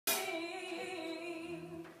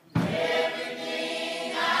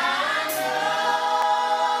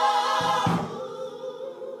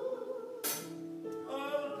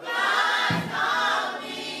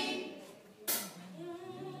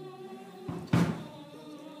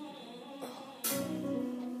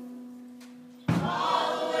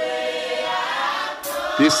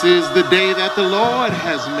This is the day that the Lord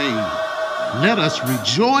has made. Let us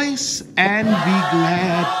rejoice and be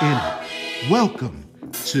glad in it. Welcome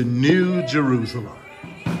to New Jerusalem.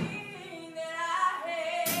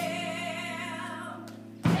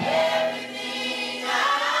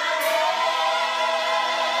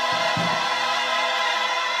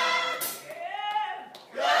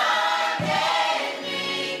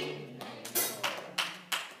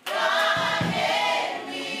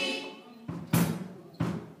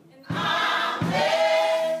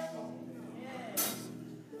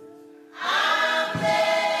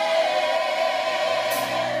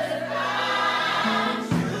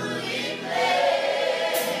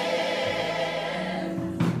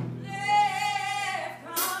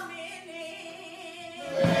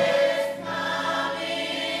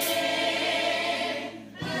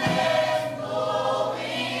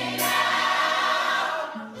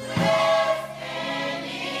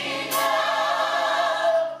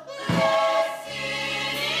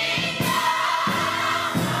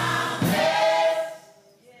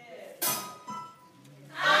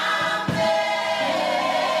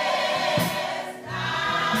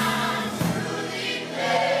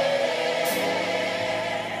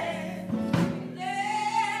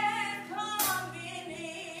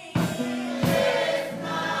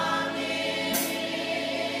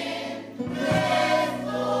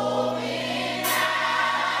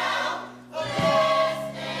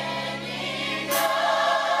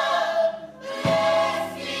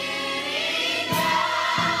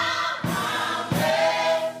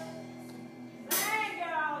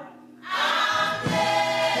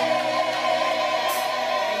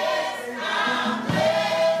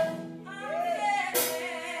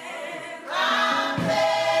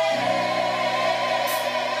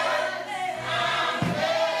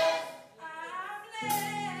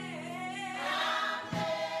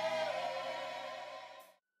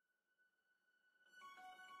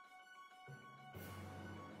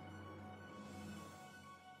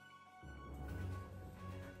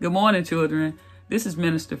 Good morning, children. This is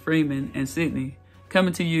Minister Freeman and Sydney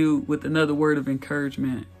coming to you with another word of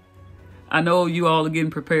encouragement. I know you all are getting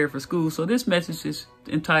prepared for school, so this message is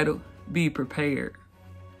entitled, Be Prepared.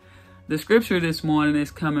 The scripture this morning is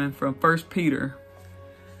coming from 1 Peter.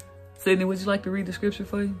 Sydney, would you like to read the scripture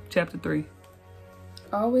for you? Chapter 3.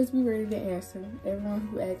 Always be ready to answer everyone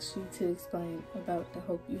who asks you to explain about the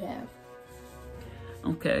hope you have.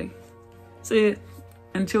 Okay. Sid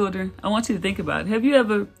and children, I want you to think about it. Have you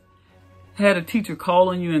ever had a teacher call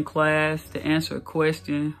on you in class to answer a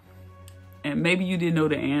question, and maybe you didn't know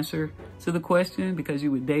the answer to the question because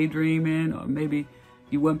you were daydreaming, or maybe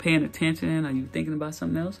you weren't paying attention, or you were thinking about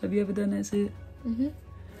something else? Have you ever done that, Sid? Mm-hmm.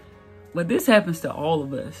 But this happens to all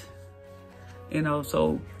of us. And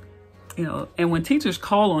when teachers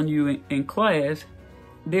call on you in class,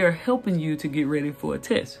 they're helping you to get ready for a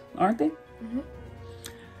test, aren't they? Mm-hmm.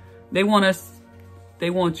 They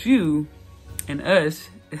want you and us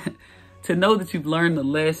to know that you've learned the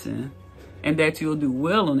lesson and that you'll do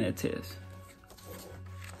well on that test.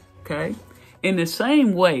 Okay? In the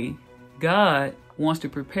same way, God wants to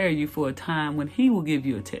prepare you for a time when He will give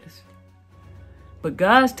you a test. But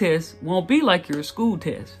God's test won't be like your school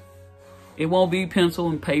test. It won't be pencil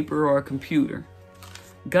and paper or a computer.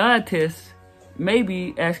 God tests may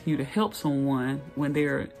be asking you to help someone when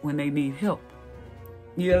they need help.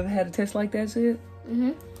 You ever had a test like that, Sid?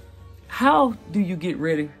 Mm-hmm. How do you get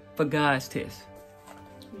ready for God's test?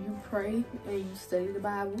 You pray and you study the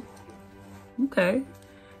Bible. Okay.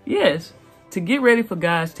 Yes. To get ready for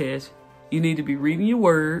God's test, you need to be reading your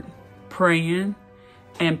word, praying,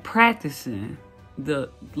 and practicing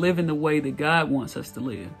living the way that God wants us to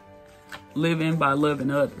live. Living by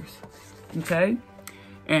loving others. Okay?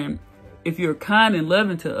 And if you're kind and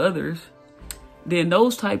loving to others, then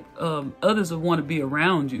those type of others will want to be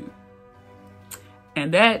around you.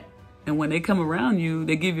 And when they come around you,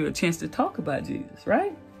 they give you a chance to talk about Jesus,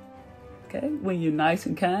 right? Okay? When you're nice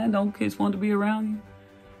and kind, don't kids want to be around you?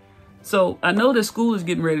 So I know that school is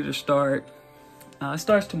getting ready to start. It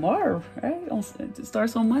starts tomorrow, right? It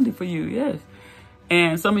starts on Monday for you, yes.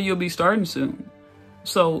 And some of you will be starting soon.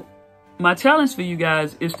 So my challenge for you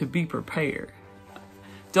guys is to be prepared.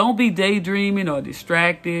 Don't be daydreaming or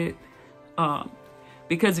distracted.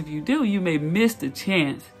 Because if you do, you may miss the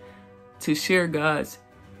chance to share God's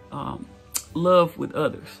love with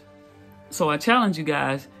others. So I challenge you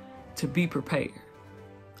guys to be prepared.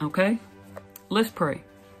 Okay? Let's pray.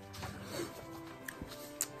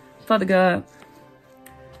 Father God,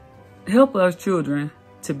 help our children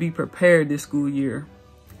to be prepared this school year.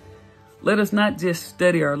 Let us not just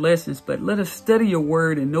study our lessons, but let us study your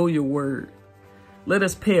word and know your word. Let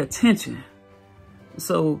us pay attention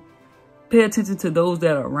So pay attention to those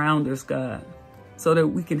that are around us, God, so that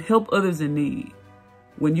we can help others in need.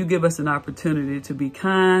 When you give us an opportunity to be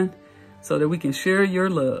kind, so that we can share your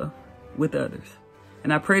love with others.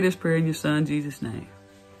 And I pray this prayer in your son, Jesus' name.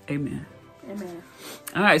 Amen. Amen.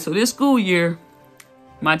 All right, so this school year,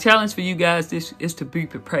 my challenge for you guys is to be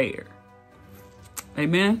prepared.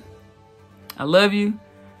 Amen. I love you,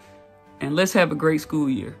 and let's have a great school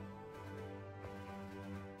year.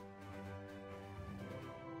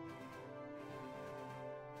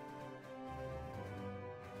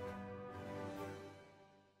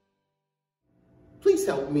 Please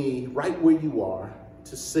help me right where you are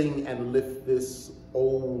to sing and lift this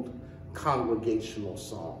old congregational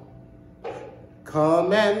song.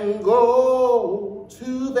 Come and go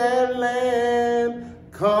to their land.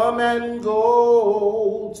 Come and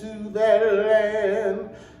go to their land.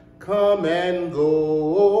 Come and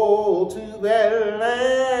go to their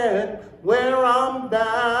land. Where I'm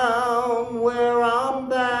bound, where I'm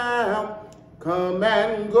bound. Come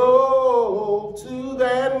and go to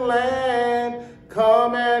that land.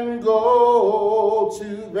 Come and go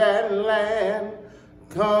to that land.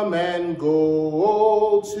 Come and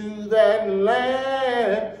go to that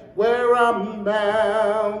land where I'm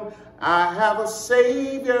bound. I have a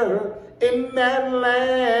Savior in that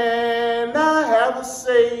land. I have a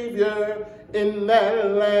Savior in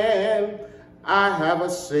that land. I have a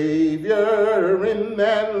Savior in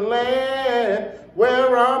that land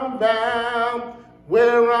where I'm bound,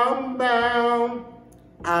 where I'm bound.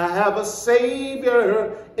 I have a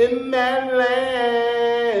Savior in that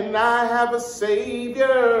land. I have a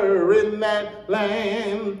Savior in that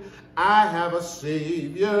land. I have a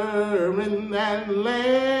Savior in that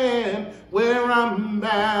land where I'm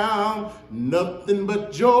bound. Nothing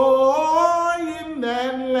but joy in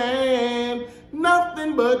that land.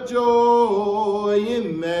 Nothing but joy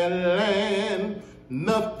in that land.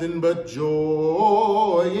 Nothing but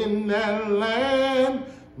joy in that land.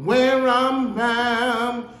 Where I'm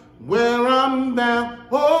bound, where I'm bound.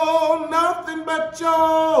 Oh, nothing but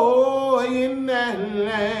joy in that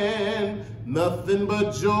land. Nothing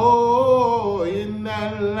but joy in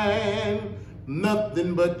that land.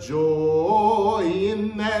 Nothing but joy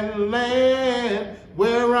in that land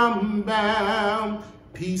where I'm bound.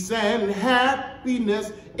 Peace and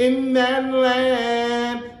happiness in that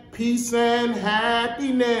land. Peace and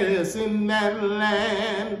happiness in that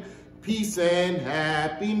land. Peace and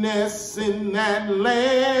happiness in that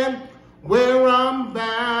land where I'm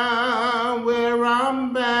bound, where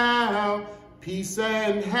I'm bound. Peace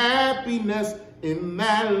and happiness in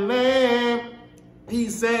that land.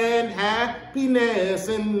 Peace and happiness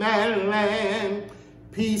in that land.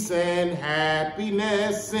 Peace and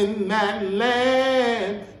happiness in that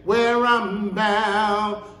land where I'm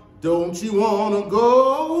bound. Don't you want to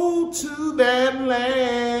go to that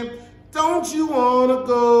land? Don't you want to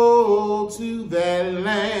go to that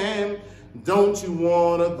land? Don't you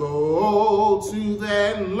want to go to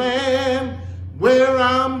that land where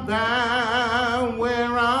I'm bound,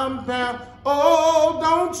 where I'm bound? Oh,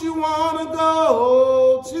 don't you want to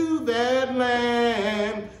go to that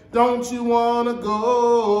land? Don't you want to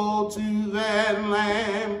go to that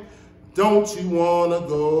land? Don't you want to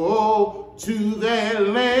go to that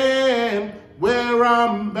land where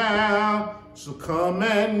I'm bound? So come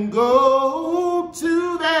and go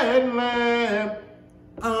to that land.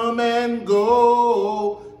 Come and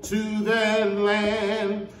go to that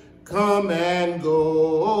land. Come and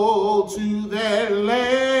go to that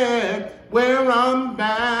land where I'm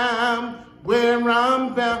bound, where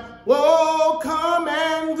I'm bound. Oh, come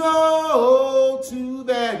and go to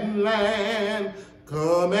that land.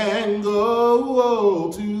 Come and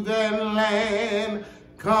go to that land.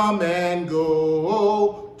 Come and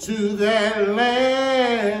go to that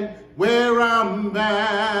land where I'm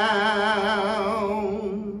bound.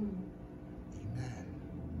 Amen.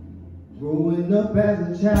 Growing up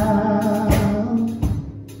as a child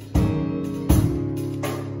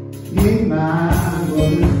in my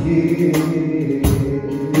mother's care,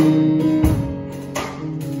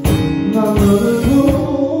 my mother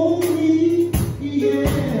told me,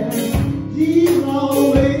 yeah, she's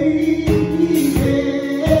always be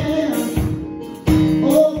there.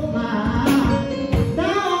 Oh my,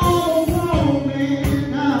 now grown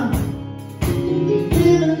man,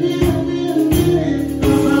 living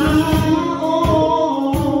on my own.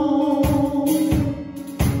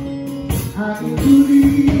 I can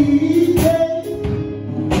believe it.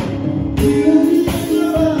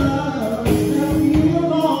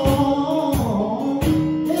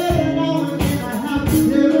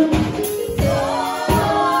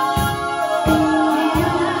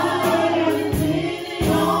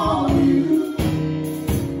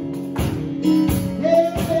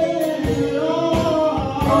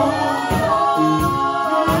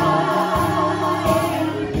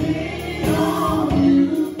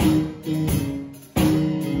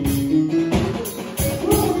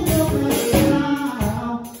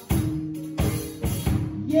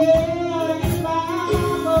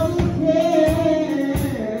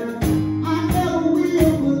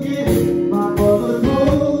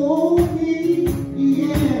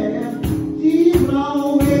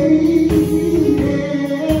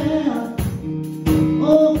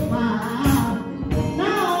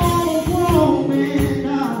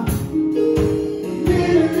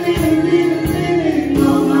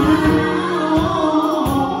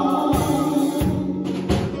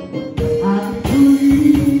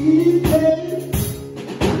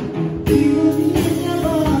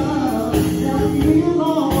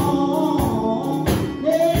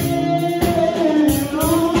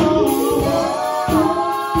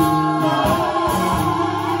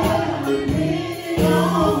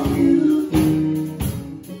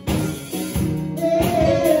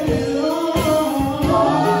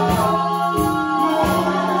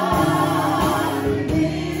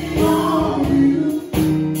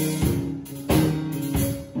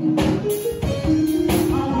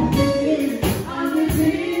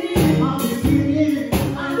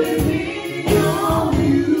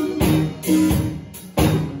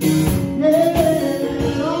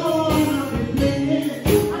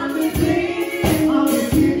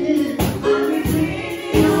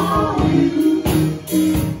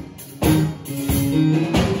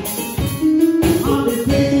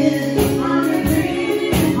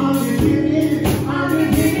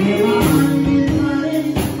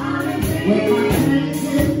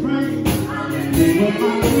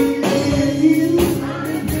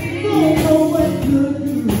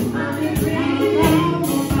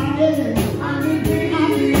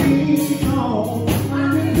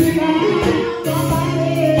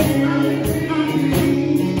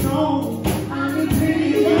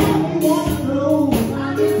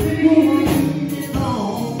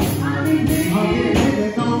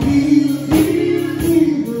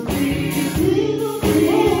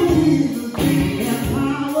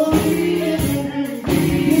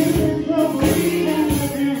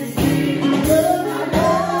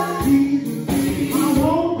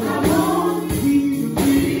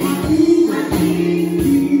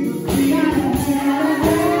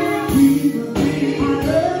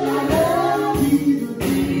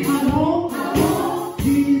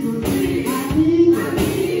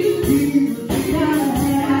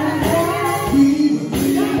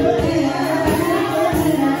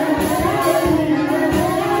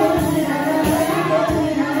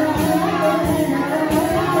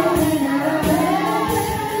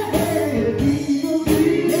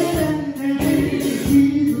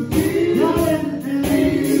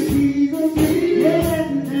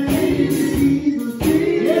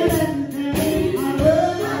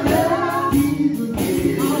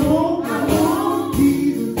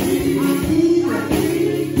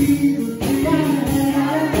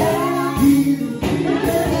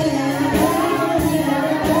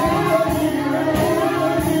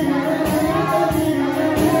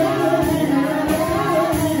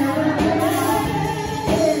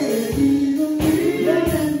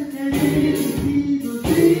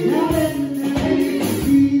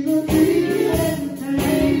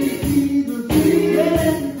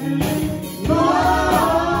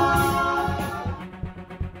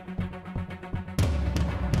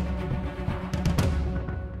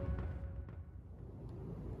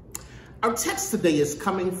 text today is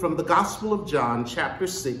coming from the Gospel of John, chapter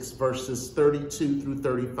 6, verses 32 through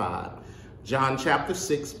 35. John chapter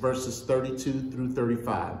 6, verses 32 through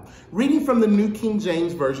 35. Reading from the New King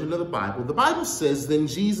James Version of the Bible says, "Then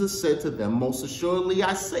Jesus said to them, Most assuredly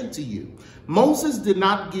I say to you, Moses did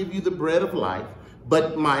not give you the bread of life,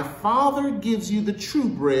 but my Father gives you the true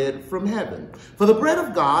bread from heaven. For the bread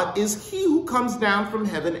of God is he who comes down from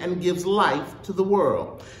heaven and gives life to the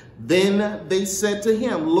world." Then they said to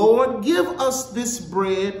him, "Lord, give us this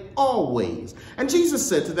bread always." And Jesus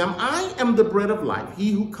said to them, "I am the bread of life.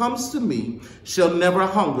 He who comes to me shall never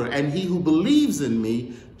hunger, and he who believes in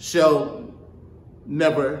me shall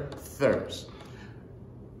never thirst."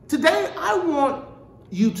 Today, I want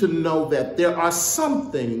you to know that there are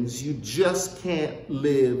some things you just can't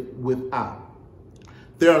live without.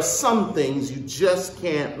 There are some things you just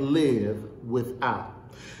can't live without.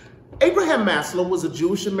 Abraham Maslow was a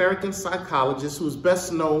Jewish-American psychologist who is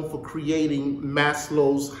best known for creating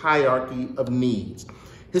Maslow's hierarchy of needs.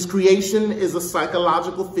 His creation is a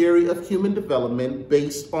psychological theory of human development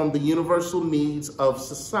based on the universal needs of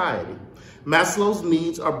society. Maslow's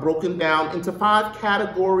needs are broken down into 5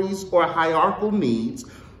 categories or hierarchical needs,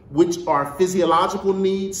 which are physiological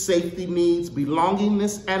needs, safety needs,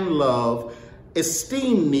 belongingness and love,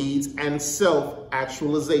 esteem needs, and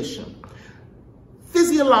self-actualization.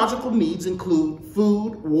 Physiological needs include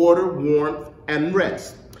food, water, warmth, and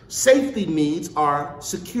rest. Safety needs are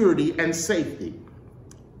security and safety.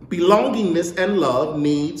 Belongingness and love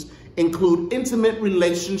needs include intimate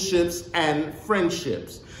relationships and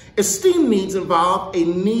friendships. Esteem needs involve a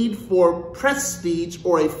need for prestige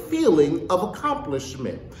or a feeling of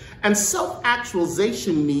accomplishment. And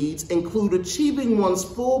self-actualization needs include achieving one's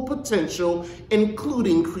full potential,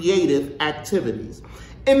 including creative activities.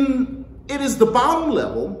 It is the bottom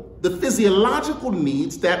level, the physiological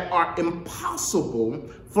needs that are impossible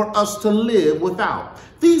for us to live without.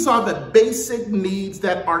 These are the basic needs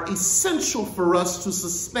that are essential for us to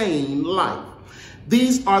sustain life.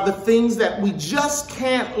 These are the things that we just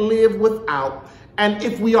can't live without, and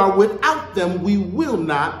if we are without them, we will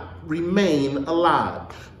not remain alive.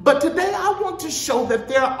 But today I want to show that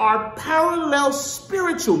there are parallel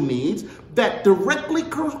spiritual needs that directly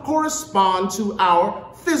correspond to our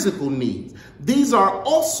physical needs. These are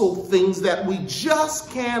also things that we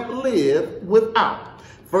just can't live without.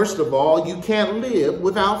 First of all, you can't live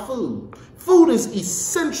without food. Food is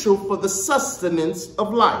essential for the sustenance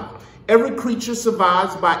of life. Every creature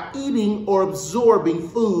survives by eating or absorbing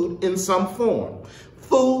food in some form.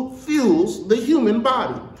 Food fuels the human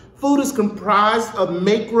body. Food is comprised of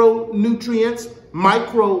macronutrients,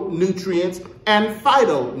 micronutrients, and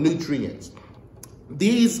phytonutrients.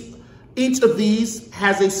 Each of these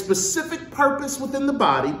has a specific purpose within the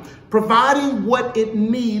body, providing what it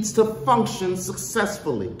needs to function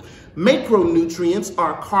successfully. Macronutrients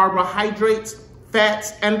are carbohydrates,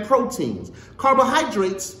 fats, and proteins.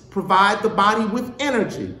 Carbohydrates provide the body with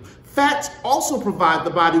energy. Fats also provide the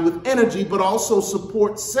body with energy, but also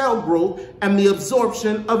support cell growth and the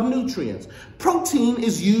absorption of nutrients. Protein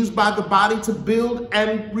is used by the body to build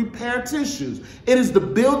and repair tissues. It is the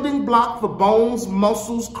building block for bones,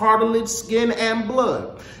 muscles, cartilage, skin, and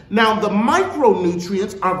blood. Now, the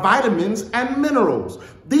micronutrients are vitamins and minerals.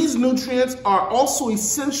 These nutrients are also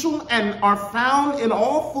essential and are found in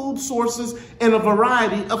all food sources in a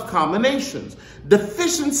variety of combinations.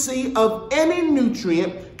 Deficiency of any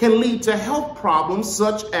nutrient can lead to health problems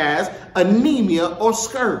such as anemia or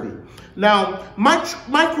scurvy. Now,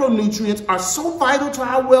 micronutrients are so vital to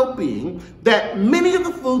our well-being that many of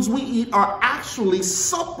the foods we eat are actually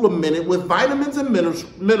supplemented with vitamins and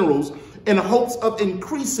minerals in hopes of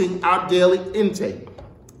increasing our daily intake.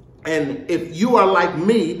 And if you are like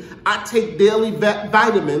me, I take daily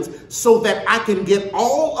vitamins so that I can get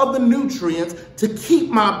all of the nutrients to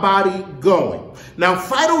keep my body going. Now,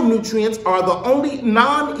 phytonutrients are the only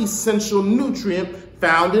non-essential nutrient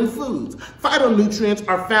found in foods. Phytonutrients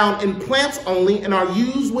are found in plants only and are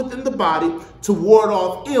used within the body to ward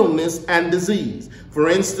off illness and disease. For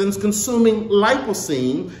instance, consuming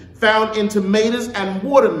lipocene found in tomatoes and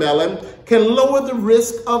watermelon can lower the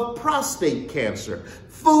risk of prostate cancer.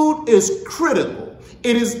 Food is critical.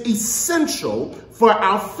 It is essential for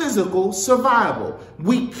our physical survival.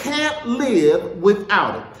 We can't live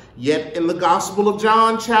without it. Yet in the Gospel of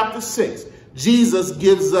John chapter 6, Jesus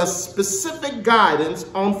gives us specific guidance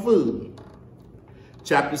on food.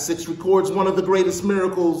 Chapter 6 records one of the greatest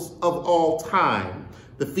miracles of all time,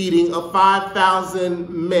 the feeding of 5,000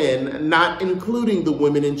 men, not including the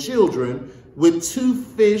women and children, with 2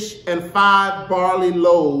 fish and 5 barley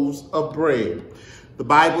loaves of bread. The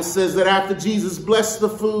Bible says that after Jesus blessed the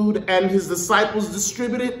food and his disciples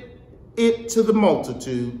distributed it to the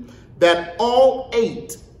multitude, that all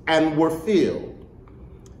ate and were filled.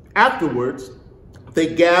 Afterwards,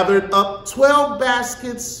 they gathered up 12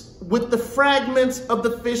 baskets with the fragments of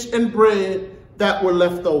the fish and bread that were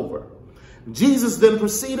left over. Jesus then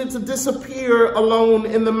proceeded to disappear alone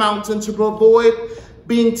in the mountain to avoid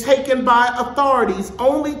being taken by authorities,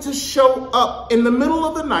 only to show up in the middle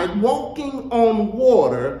of the night walking on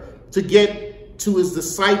water to get to his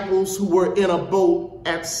disciples who were in a boat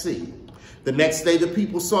at sea. The next day, the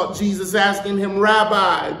people sought Jesus, asking him,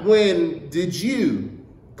 "Rabbi, when did you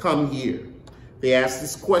come here?" They asked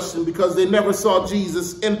this question because they never saw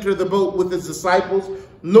Jesus enter the boat with his disciples,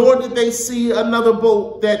 nor did they see another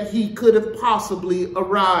boat that he could have possibly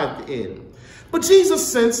arrived in. But Jesus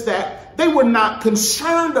sensed that they were not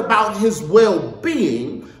concerned about his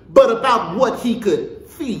well-being, but about what he could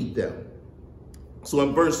feed them. So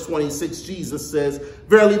in verse 26, Jesus says,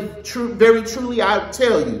 very truly, I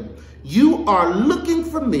tell you, you are looking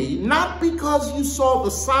for me, not because you saw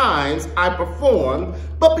the signs I performed,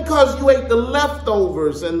 but because you ate the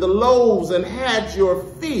leftovers and the loaves and had your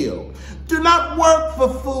fill. Do not work for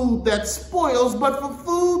food that spoils, but for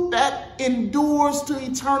food that endures to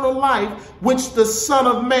eternal life, which the Son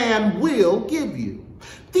of Man will give you.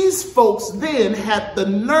 These folks then had the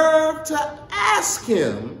nerve to ask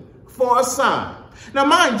him for a sign. Now,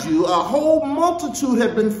 mind you, a whole multitude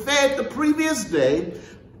had been fed the previous day.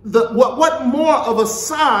 What more of a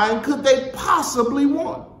sign could they possibly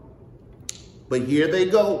want? But here they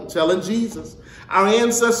go, telling Jesus, our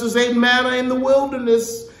ancestors ate manna in the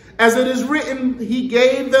wilderness. As it is written, he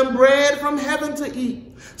gave them bread from heaven to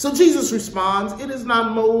eat. So Jesus responds, it is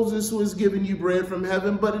not Moses who has given you bread from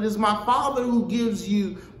heaven, but it is my Father who gives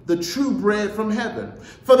you the true bread from heaven.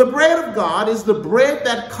 For the bread of God is the bread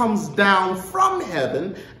that comes down from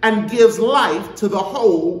heaven and gives life to the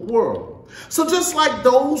whole world. So just like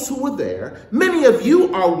those who were there, many of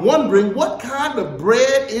you are wondering, what kind of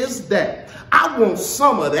bread is that? I want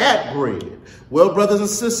some of that bread. Well, brothers and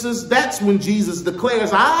sisters, that's when Jesus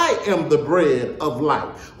declares, I am the bread of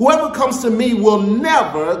life. Whoever comes to me will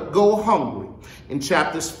never go hungry. In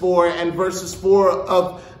chapters 4 and verses 4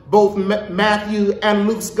 of both Matthew and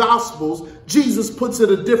Luke's Gospels, Jesus puts it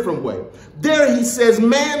a different way. There he says,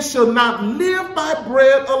 man shall not live by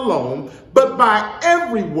bread alone, but by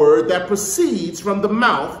every word that proceeds from the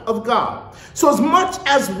mouth of God. So as much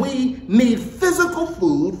as we need physical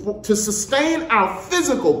food to sustain our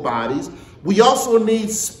physical bodies, we also need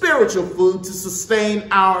spiritual food to sustain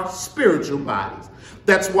our spiritual bodies.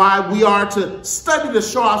 That's why we are to study to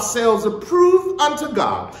show ourselves approved unto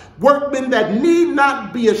God, workmen that need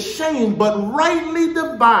not be ashamed, but rightly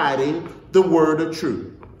dividing the word of truth.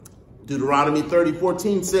 Deuteronomy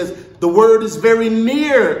 30:14 says, the word is very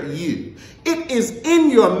near you. It is in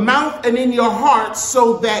your mouth and in your heart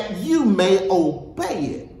so that you may obey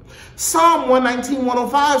it. Psalm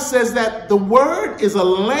 119:105 says that the word is a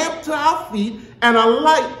lamp to our feet and a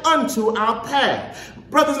light unto our path.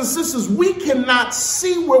 Brothers and sisters, we cannot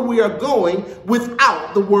see where we are going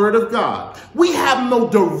without the word of God. We have no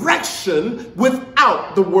direction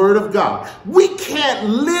without the word of God. We can't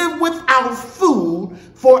live without food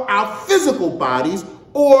for our physical bodies,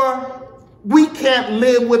 or we can't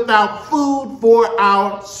live without food for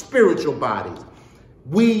our spiritual bodies.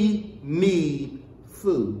 We need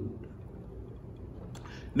food.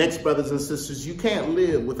 Next, brothers and sisters, you can't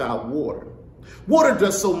live without water. Water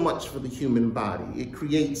does so much for the human body. It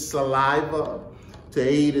creates saliva to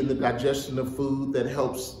aid in the digestion of food that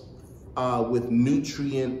helps with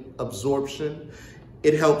nutrient absorption.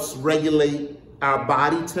 It helps regulate our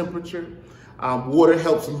body temperature. Water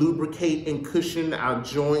helps lubricate and cushion our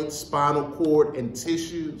joints, spinal cord, and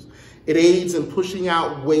tissues. It aids in pushing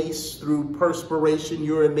out waste through perspiration,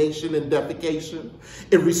 urination, and defecation.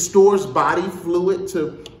 It restores body fluid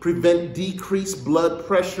to prevent decreased blood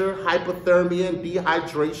pressure, hypothermia, and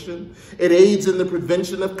dehydration. It aids in the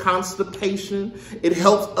prevention of constipation. It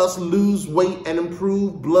helps us lose weight and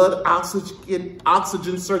improve blood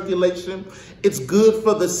oxygen circulation. It's good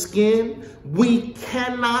for the skin. We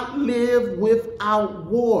cannot live without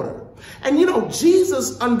water. And you know,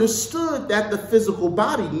 Jesus understood that the physical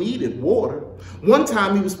body needed water. One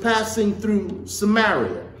time he was passing through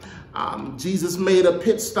Samaria. Jesus made a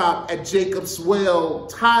pit stop at Jacob's well,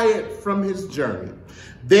 tired from his journey.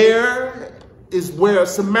 There is where a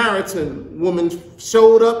Samaritan woman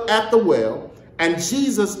showed up at the well, and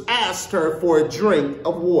Jesus asked her for a drink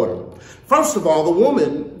of water. First of all, the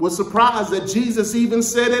woman was surprised that Jesus even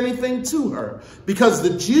said anything to her, because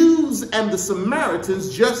the Jews and the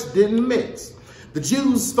Samaritans just didn't mix. The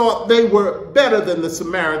Jews thought they were better than the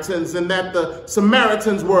Samaritans, and that the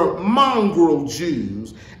Samaritans were mongrel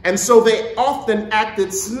Jews, And so they often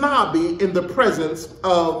acted snobby in the presence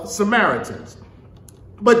of Samaritans.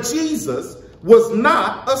 But Jesus was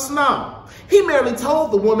not a snob. He merely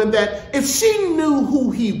told the woman that if she knew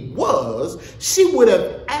who he was, she would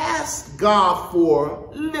have asked God for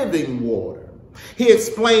living water. He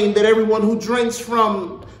explained that everyone who drinks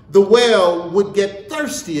from the well would get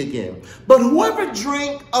thirsty again. But whoever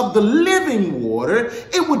drank of the living water,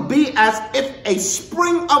 it would be as if a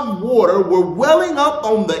spring of water were welling up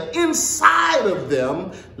on the inside of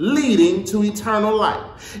them, leading to eternal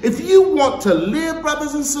life. If you want to live,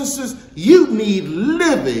 brothers and sisters, you need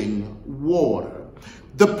living water.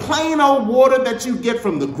 The plain old water that you get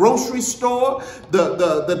from the grocery store, the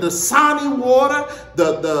Dasani water,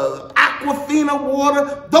 the Aquafina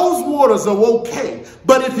water, those waters are okay.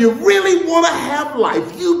 But if you really want to have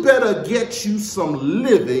life, you better get you some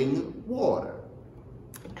living water.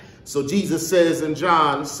 So Jesus says in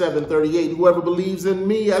John 7:38, whoever believes in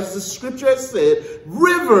me, as the scripture has said,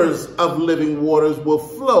 rivers of living waters will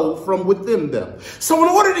flow from within them. So in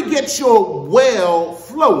order to get your well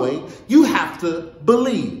flowing, you have to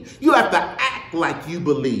believe. You have to act like you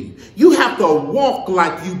believe. You have to walk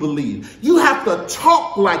like you believe. You have to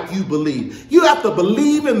talk like you believe. You have to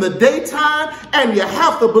believe in the daytime and you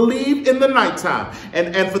have to believe in the nighttime.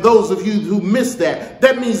 And for those of you who missed that,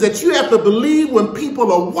 that means that you have to believe when people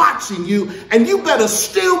are watching you, and you better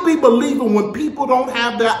still be believing when people don't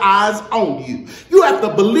have their eyes on you. You have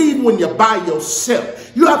to believe when you're by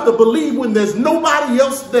yourself. You have to believe when there's nobody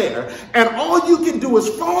else there. And all you can do is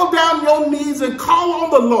fall down your knees and call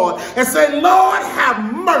on the Lord and say, Lord,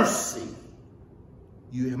 have mercy.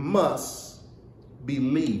 You must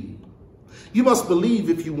believe. You must believe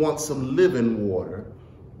if you want some living water,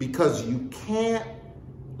 because you can't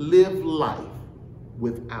live life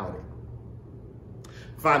without it.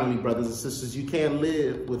 Finally, brothers and sisters, you can't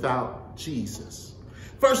live without Jesus.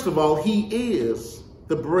 First of all, he is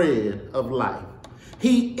the bread of life.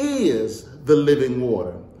 He is the living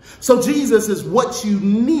water. So Jesus is what you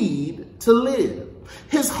need to live.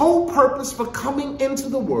 His whole purpose for coming into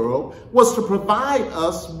the world was to provide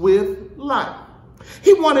us with life.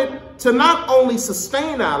 He wanted to not only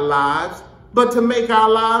sustain our lives, but to make our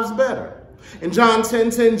lives better. In John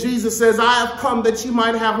 10:10, Jesus says, I have come that you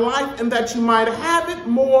might have life and that you might have it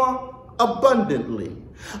more abundantly.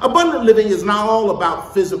 Abundant living is not all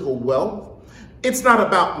about physical wealth. It's not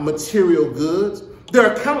about material goods. There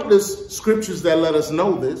are countless scriptures that let us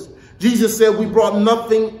know this. Jesus said we brought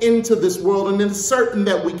nothing into this world, and it's certain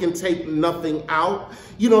that we can take nothing out.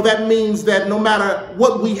 You know, that means that no matter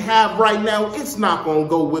what we have right now, it's not going to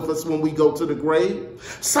go with us when we go to the grave.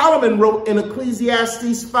 Solomon wrote in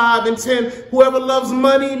Ecclesiastes 5:10, whoever loves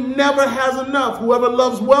money never has enough. Whoever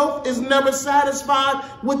loves wealth is never satisfied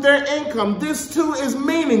with their income. This too is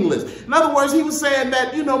meaningless. In other words, he was saying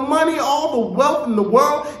that, you know, money, all the wealth in the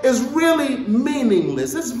world is really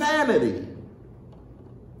meaningless. It's vanity.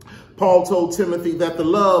 Paul told Timothy that the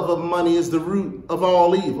love of money is the root of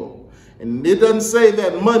all evil. And it doesn't say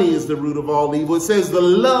that money is the root of all evil. It says the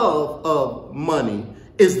love of money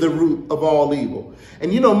is the root of all evil.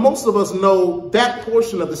 And you know, most of us know that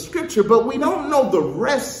portion of the scripture, but we don't know the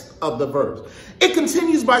rest of the verse. It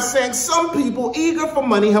continues by saying, some people eager for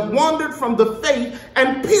money have wandered from the faith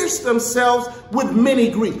and pierced themselves with many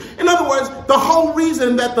griefs. In other words, the whole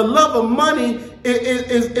reason that the love of money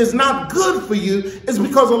is not good for you is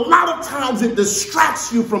because a lot of times it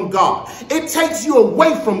distracts you from God. It takes you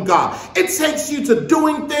away from God. It takes you to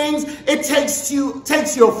doing things. It takes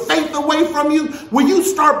your faith away from you when you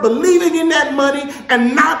start believing in that money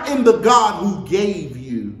and not in the God who gave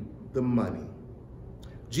you the money.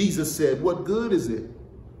 Jesus said, what good is it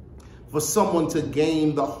for someone to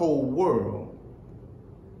gain the whole world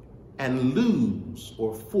and lose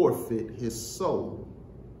or forfeit his soul?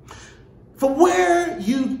 For where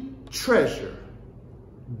you treasure,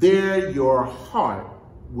 there your heart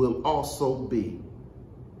will also be.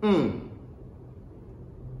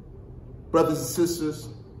 Brothers and sisters,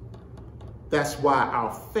 that's why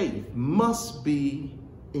our faith must be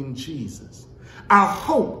in Jesus. Our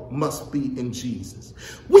hope must be in Jesus.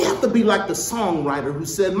 We have to be like the songwriter who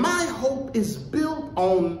said, my hope is built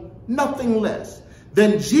on nothing less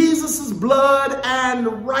than Jesus' blood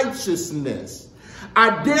and righteousness.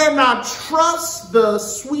 I dare not trust the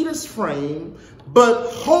sweetest frame, but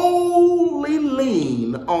wholly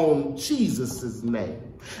lean on Jesus' name.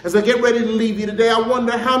 As I get ready to leave you today, I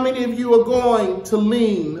wonder how many of you are going to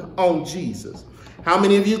lean on Jesus? How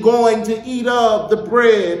many of you are going to eat of the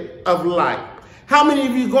bread of life? How many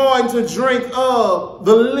of you are going to drink of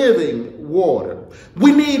the living water?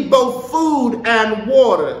 We need both food and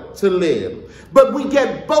water to live. But we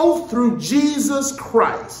get both through Jesus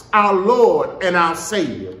Christ, our Lord and our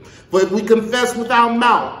Savior. For if we confess with our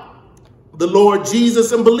mouth the Lord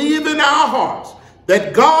Jesus and believe in our hearts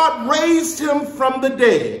that God raised him from the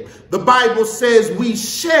dead, the Bible says we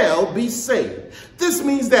shall be saved. This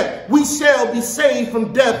means that we shall be saved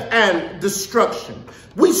from death and destruction.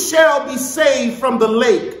 We shall be saved from the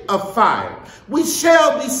lake of fire. We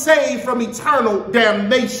shall be saved from eternal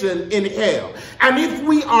damnation in hell. And if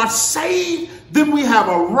we are saved, then we have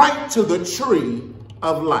a right to the tree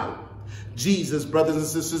of life. Jesus, brothers and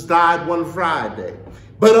sisters, died one Friday.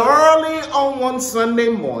 But early on one Sunday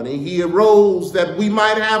morning, he arose that we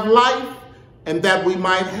might have life and that we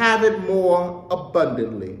might have it more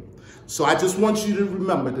abundantly. So I just want you to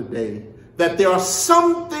remember today that there are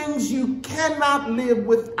some things you cannot live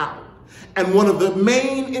without. And one of the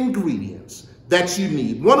main ingredients that you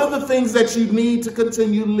need, one of the things that you need to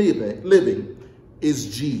continue living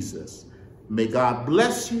is Jesus. May God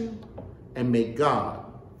bless you and may God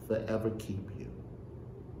forever keep you.